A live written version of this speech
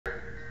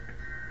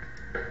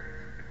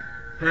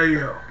Hey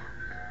yo,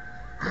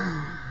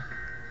 I'm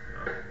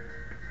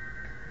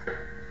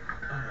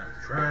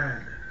trying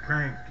to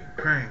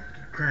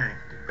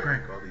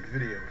crank all these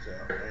videos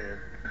out, man.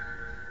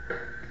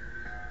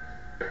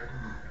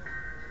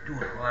 Doing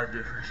a lot of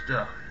different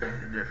stuff,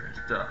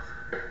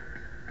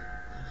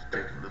 Just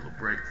taking a little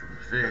break from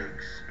the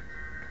figs.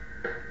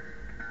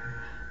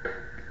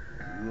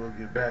 We will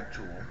get back to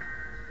them.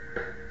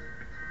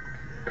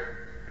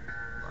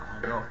 I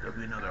don't know if there'll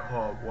be another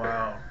hog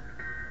wild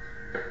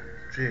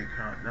jig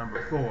hunt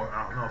number 4.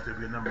 I don't know if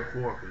there'll be a number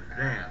 4, because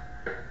damn,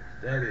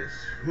 that is,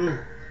 whew,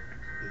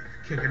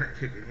 it's kicking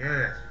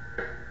your ass.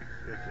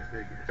 Stretch your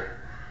figures.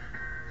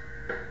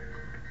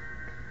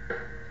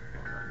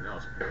 Well, nothing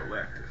else but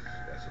Galactus.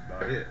 That's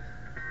about it.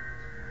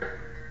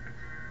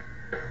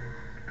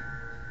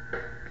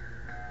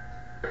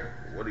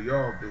 What are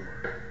y'all doing?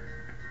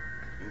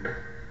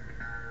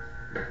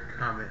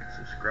 Comment,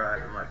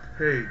 subscribe, and like the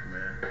page,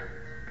 man.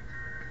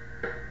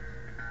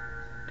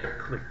 And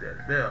click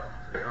that bell.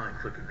 So y'all ain't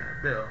clicking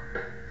that bell.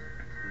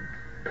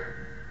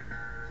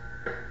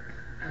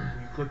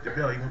 When you click the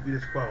bell, you won't be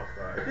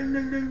disqualified. Ding,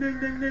 ding, ding, ding,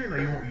 ding, ding. No,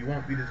 you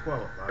won't be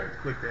disqualified. Just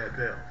click that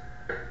bell.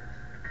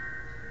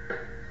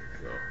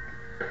 So,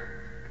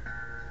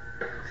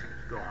 what's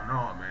going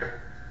on, man?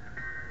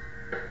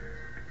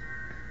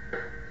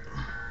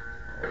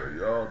 What are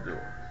y'all doing?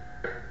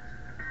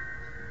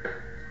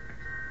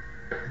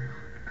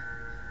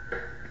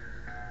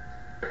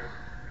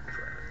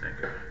 Trying to think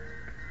of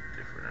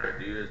different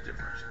ideas,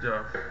 different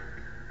stuff.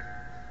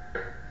 I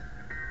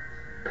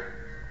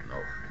don't know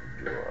if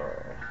we do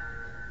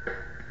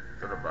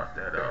thought about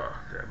that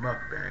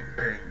mukbang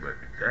thing, but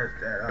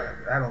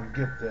I don't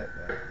get that.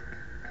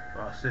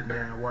 Sitting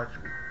there and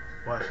watching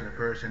the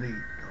person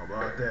eat. How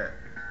about that?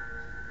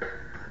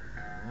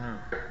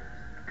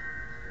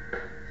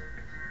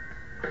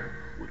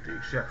 With the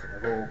exception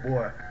of old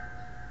boy,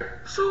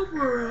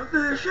 super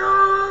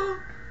official.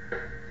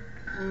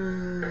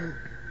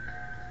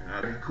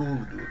 It'd be cool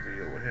to do a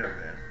video with him,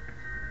 man.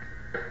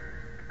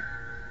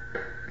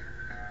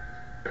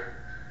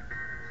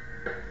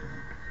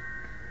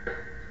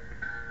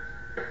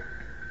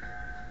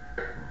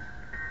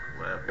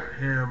 Collab with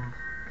him.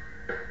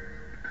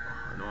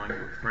 Knowing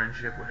your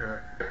friendship with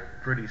her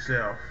pretty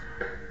self.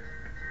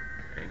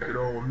 And good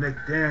old Nick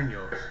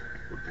Daniels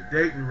with the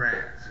dating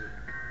rants.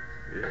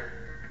 Yeah.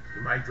 He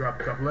might drop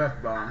a couple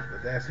F-bombs,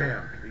 but that's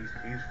him.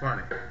 He's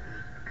funny.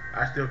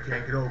 I still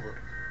can't get over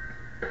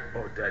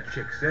what that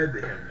chick said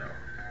to him, though.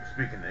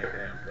 Speaking of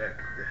him,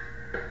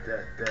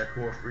 that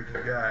poor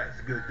freaking guy. He's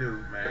a good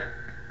dude, man.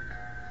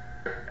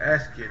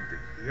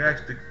 He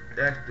asked the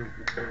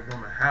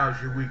woman,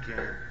 "How's your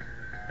weekend?"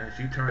 And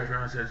she turns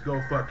around and says,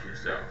 "Go fuck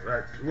yourself."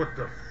 That's what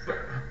the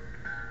fuck.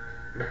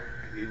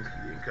 He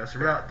didn't cuss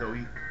her out, though.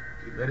 He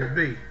let it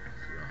be.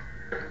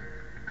 So,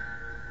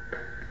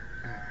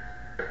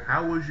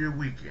 how was your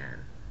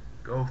weekend?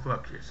 Go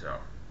fuck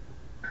yourself.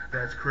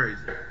 That's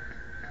crazy.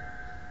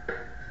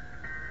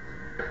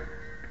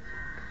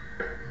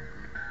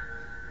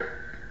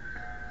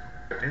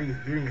 And he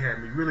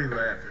had me really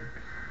laughing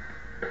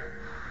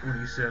when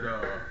he said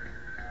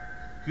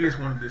he just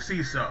wanted to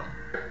see something.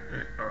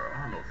 Or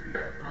I don't know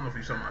if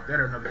he's talking about that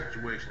or another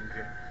situation. He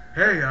said,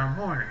 "Hey, I'm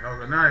horny." I was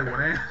like, "Nah, I want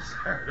to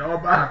answer all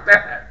about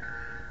that."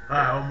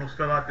 I almost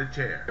fell out the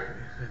chair. He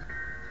said,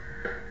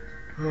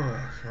 "Oh,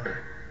 that's funny."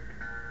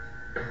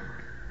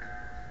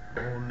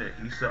 Old Nick,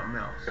 he's something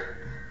else. Trying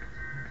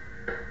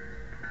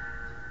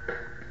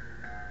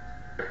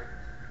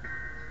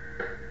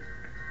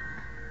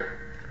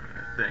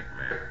to think,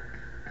 man.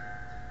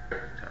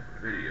 What type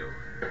of video?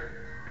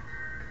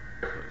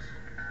 Because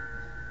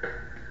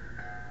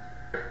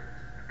you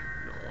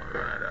don't want to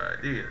run out of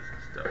ideas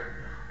and stuff.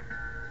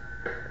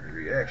 And the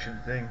reaction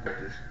thing with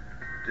this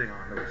thing on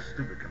another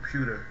stupid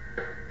computer.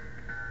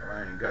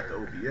 I ain't got the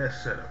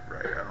OBS set up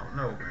right. I don't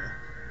know, man.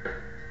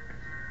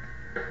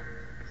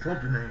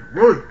 Something ain't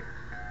right.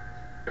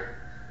 I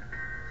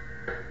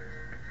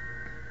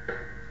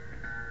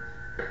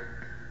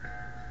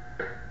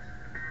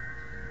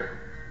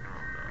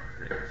don't know. I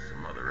think there's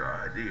some other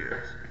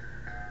ideas.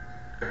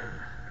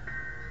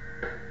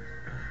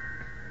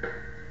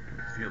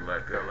 I feel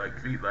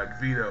like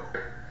Vito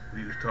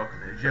when he was talking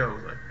to Joe.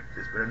 Like,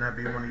 this better not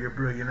be one of your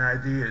brilliant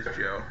ideas,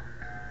 Joe.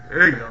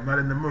 There you go. I'm not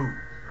in the mood.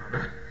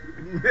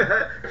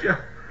 Joe,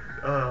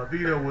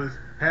 Vito was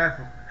half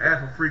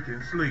a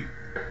freaking sleep.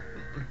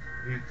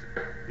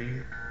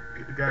 He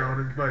got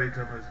on his buddy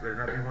telling him this better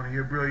not be one of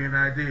your brilliant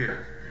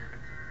ideas.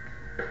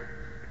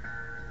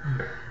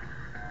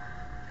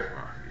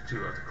 You two,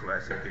 that's a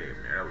classic game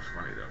there. That was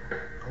funny though.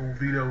 Old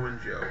Vito and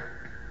Joe.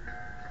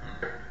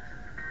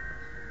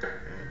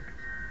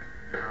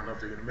 And I don't know if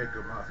they're gonna make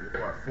a Mafia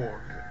Part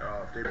 4.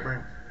 If they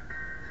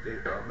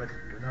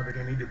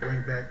they need to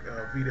bring back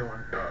Vito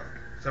and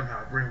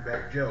somehow bring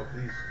back Joe.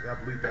 I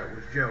believe that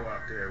was Joe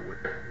out there with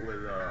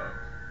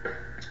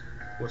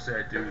what's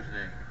that dude's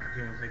name? I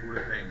can't even think of what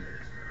his name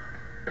is.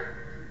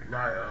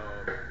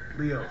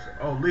 Leo.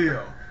 Oh,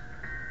 Leo.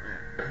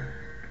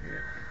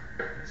 Yeah.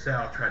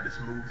 Sal tried to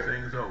smooth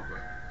things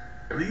over.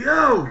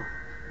 Leo,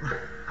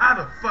 how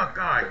the fuck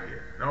are you?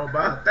 Know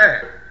about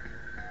that?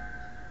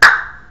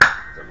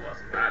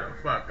 How the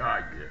fuck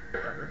are you?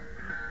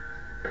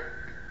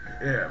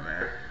 Yeah,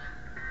 man.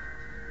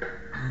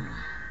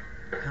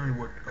 Tell me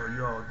what are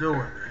y'all doing,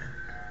 man?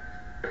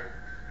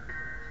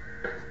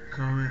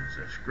 Comment,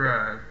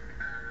 subscribe,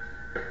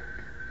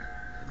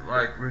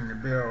 like, ring the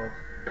bell,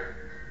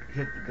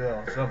 hit the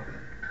bell, something.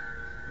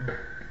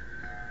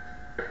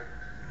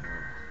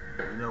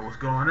 You know what's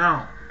going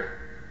on.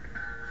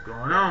 What's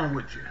going on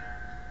with you?